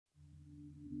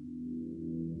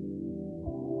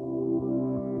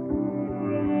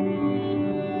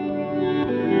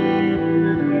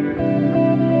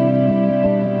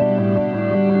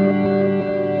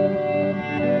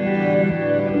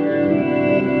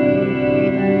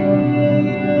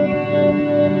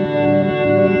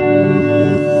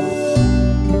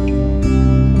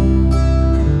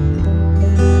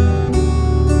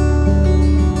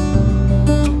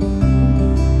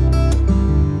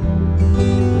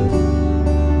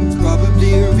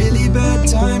bad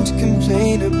time to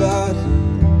complain about it,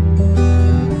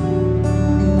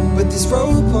 but this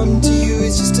rope onto you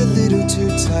is just a little too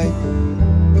tight.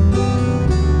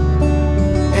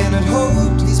 And I'd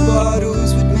hoped these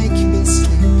bottles would make me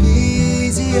sleep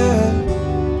easier,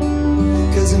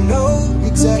 'cause I know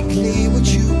exactly what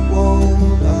you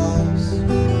won't ask.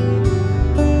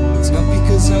 It's not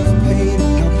because of pain,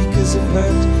 not because of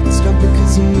hurt, it's not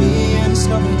because of me, and it's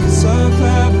not because of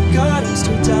her. But God, I'm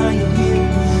still dying here,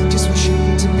 just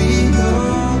wishing to be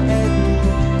your end.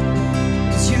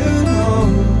 'Cause you know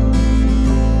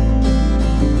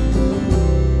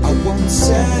I won't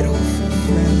settle for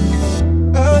friends.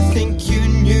 I think you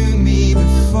knew me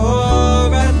before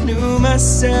I knew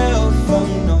myself.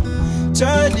 I'm not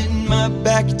turning my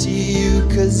back to you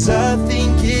 'cause I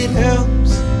think it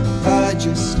helps. I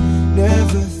just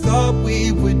never thought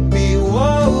we would be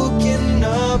woken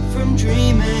up from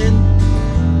dreaming.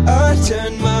 I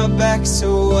turned my back so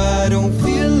I don't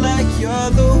feel like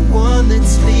you're the one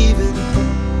that's leaving.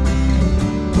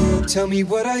 Tell me,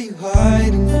 what are you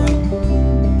hiding from?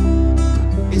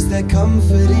 Is there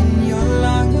comfort in your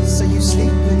lungs? Are you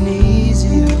sleeping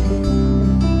easier?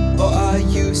 Or are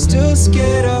you still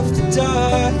scared of the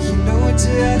dark? You know what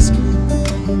to ask me,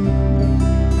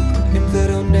 and that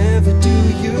I'll never do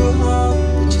you harm,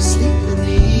 that you're sleeping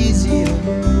easier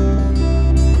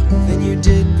than you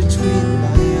did between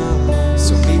my arms.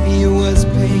 So maybe it was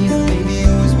pain, or maybe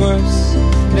it was worse,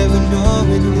 never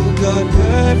knowing who got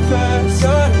hurt first.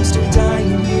 God, I'm still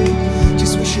dying here,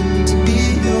 just wishing to be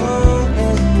your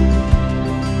end.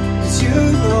 'Cause you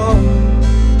know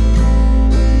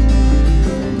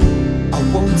I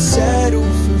won't settle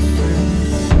for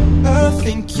friends. I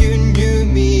think you knew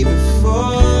me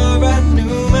before I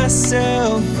knew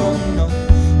myself. I'm not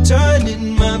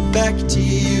turning my back to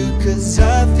you 'cause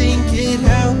I think it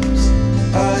helps.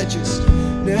 I just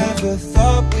never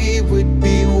thought we would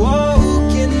be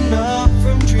woken up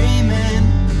from dreaming.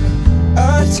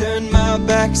 I turned my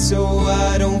back so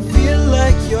I don't feel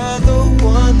like you're the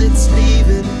one that's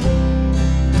leaving.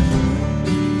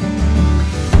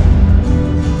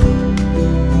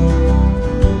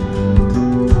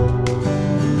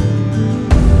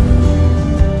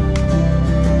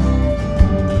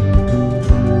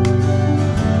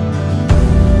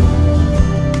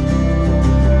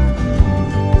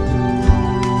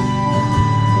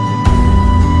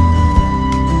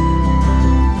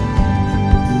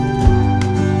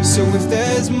 So if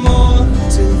there's more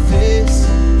to this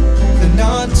than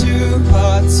our two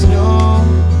hearts know,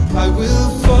 I will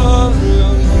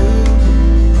follow you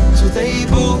till they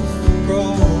both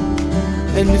grow.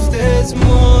 And if there's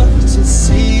more to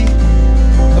see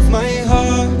of my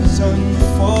heart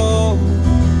unfold,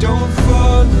 don't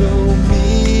follow me,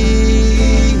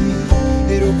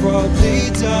 it'll probably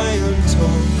die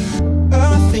untold.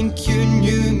 I think you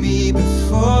knew me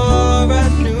before I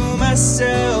knew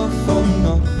myself. I'm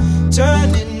not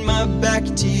turning my back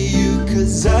to you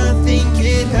 'cause I think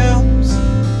it helps.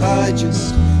 I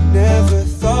just never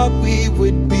thought we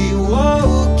would be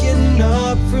woken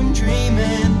up from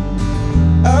dreaming.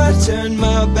 I turned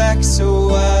my back so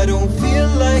I don't feel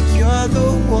like you're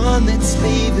the one that's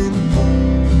leaving.